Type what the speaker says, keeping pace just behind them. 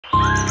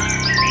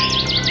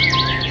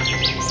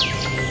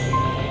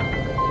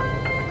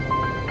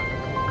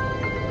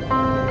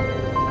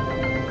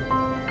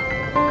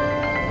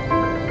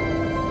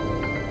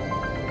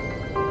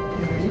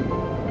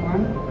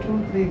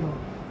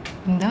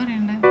എന്താ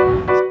പറയണ്ടേ?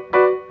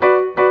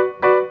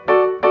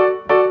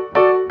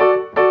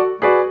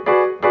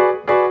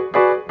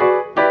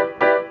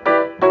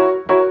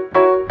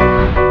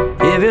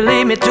 If you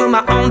leave me to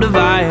my own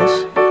device,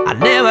 I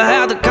never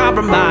have to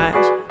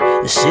compromise.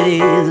 The city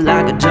is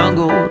like a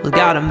jungle,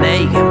 gotta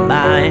make it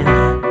mine.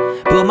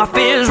 Put my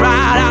fears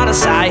right out of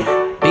sight.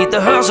 Beat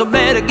the hustle,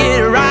 better get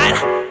it right.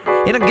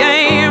 In a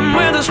game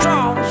where the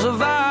strong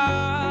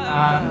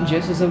survive.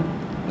 Jess is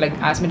like,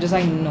 as much as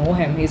I know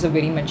him, he's a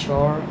very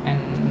mature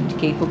and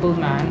capable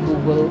man who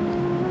will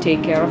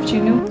take care of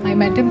Chinu. I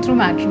met him through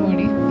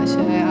matrimony.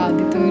 പക്ഷേ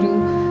ആദ്യത്തെ ഒരു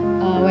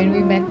when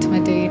we met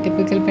മറ്റേ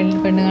typical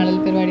പെണ്ണുകാണൽ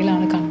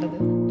പരിപാടിയിലാണ് കണ്ടത്.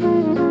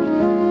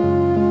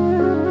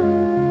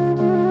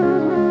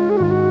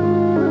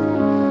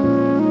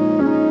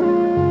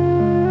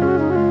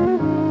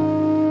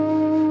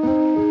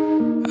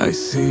 I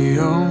see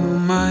your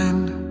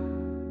mind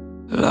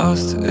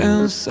lost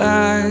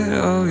inside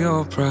of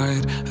your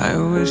pride. I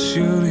wish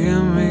you'd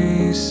hear me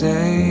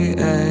say,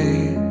 hey.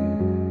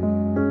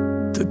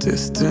 The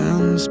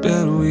distance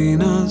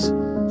between us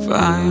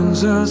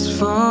finds us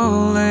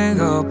falling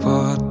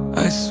apart.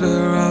 I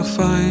swear I'll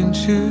find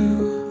you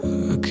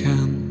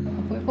again.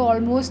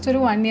 Almost ഒരു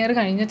 1 year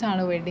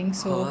കഴിഞ്ഞിട്ടാണ് wedding,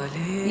 so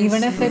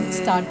even if it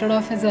started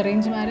off as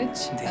arranged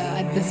marriage,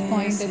 at this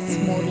point it's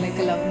more like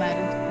a love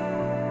marriage.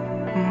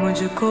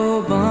 मुझको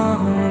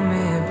बाहों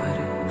में भर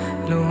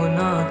लो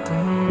ना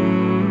तुम,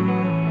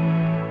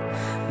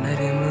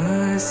 नरम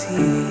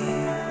सी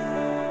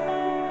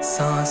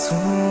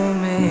सांसों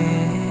में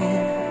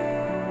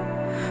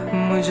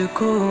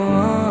मुझको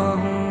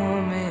बाहों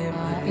में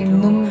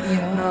ഇന്നും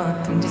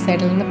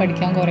സൈഡിൽ നിന്ന്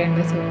പഠിക്കാൻ കുറേ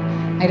ഉണ്ട്. So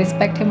I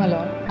respect him a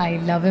lot, I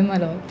love him a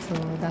lot, so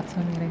that's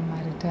why I'm getting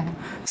married to him.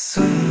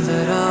 सुन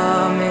जरा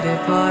मेरे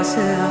पास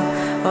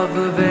अब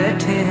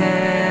बैठे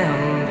हैं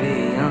हम भी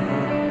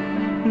यहाँ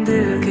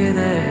दिल के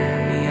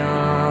दरमियाँ.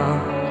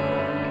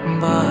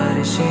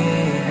 बारिशें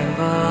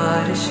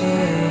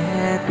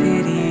हैं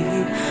तेरी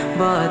ही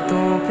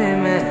बातों पे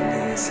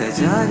मैंने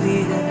सजा ली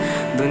है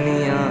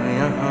दुनिया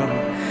यहाँ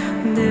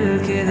दिल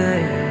के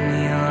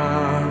दरमियाँ.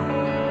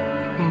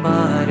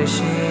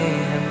 बारिशें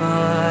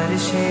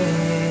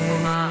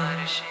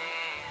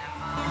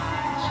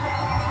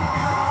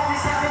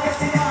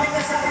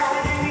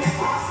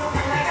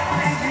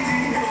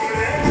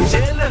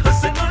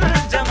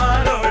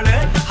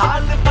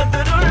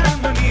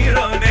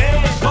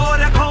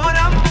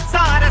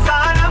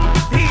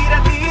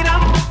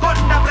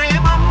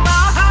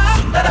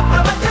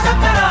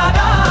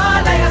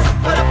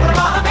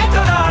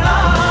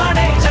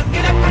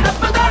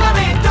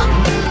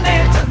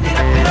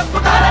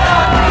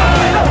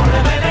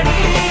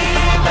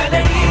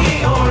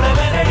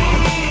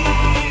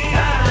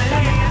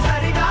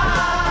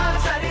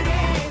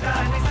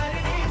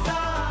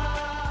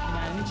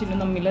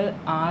തമ്മിൽ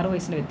 6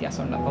 വയസ്സിൻ്റെ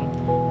വ്യത്യാസമുണ്ട്. അപ്പം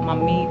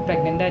മമ്മി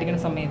പ്രഗ്നൻ്റ് ആയിരിക്കുന്ന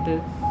സമയത്ത്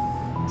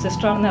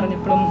സിസ്റ്ററാണെന്ന്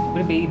അറിഞ്ഞപ്പോഴും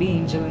ഒരു ബേബി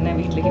ഏഞ്ചലിനെ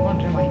വീട്ടിലേക്ക്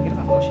കൊണ്ടുവരാൻ ഭയങ്കര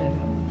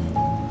സന്തോഷമായിരുന്നു.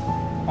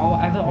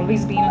 I've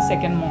always been a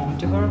second mom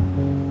to her,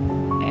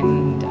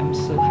 and I'm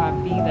so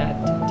happy that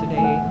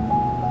today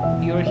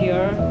you're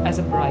here as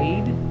a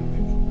bride.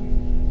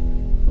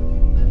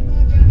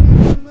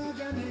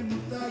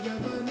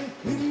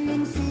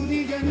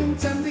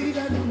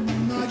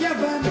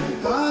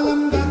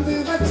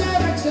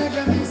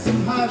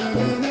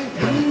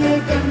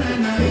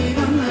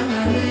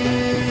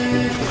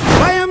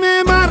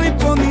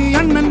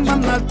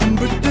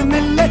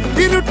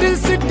 இருட்டில்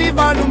சிட்டி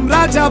வாழும்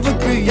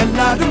ராஜாவுக்கு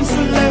எல்லாரும்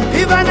சொல்ல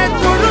இவனை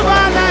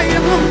தொழுவானா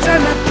எனும்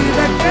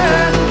ஜனத்திறக்க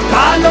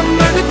காலம்